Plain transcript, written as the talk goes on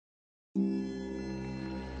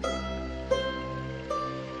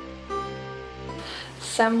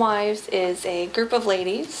Wives is a group of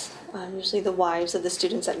ladies, usually the wives of the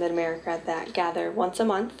students at Mid-America, that gather once a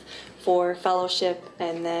month for fellowship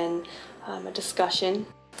and then a discussion.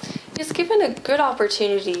 It's given a good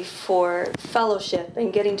opportunity for fellowship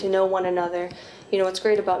and getting to know one another. You know, what's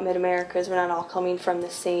great about Mid-America is we're not all coming from the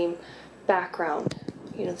same background,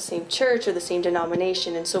 you know, the same church or the same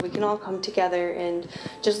denomination, and so we can all come together and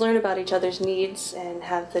just learn about each other's needs and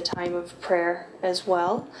have the time of prayer as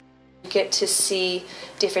well. You get to see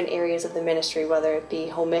different areas of the ministry, whether it be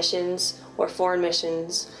home missions or foreign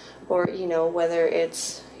missions, or, you know, whether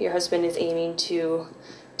it's your husband is aiming to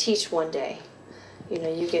teach one day. You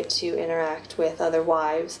know, you get to interact with other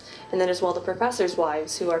wives, and then as well the professors'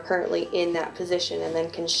 wives who are currently in that position and then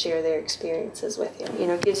can share their experiences with you. You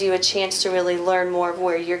know, it gives you a chance to really learn more of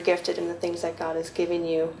where you're gifted and the things that God has given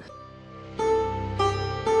you.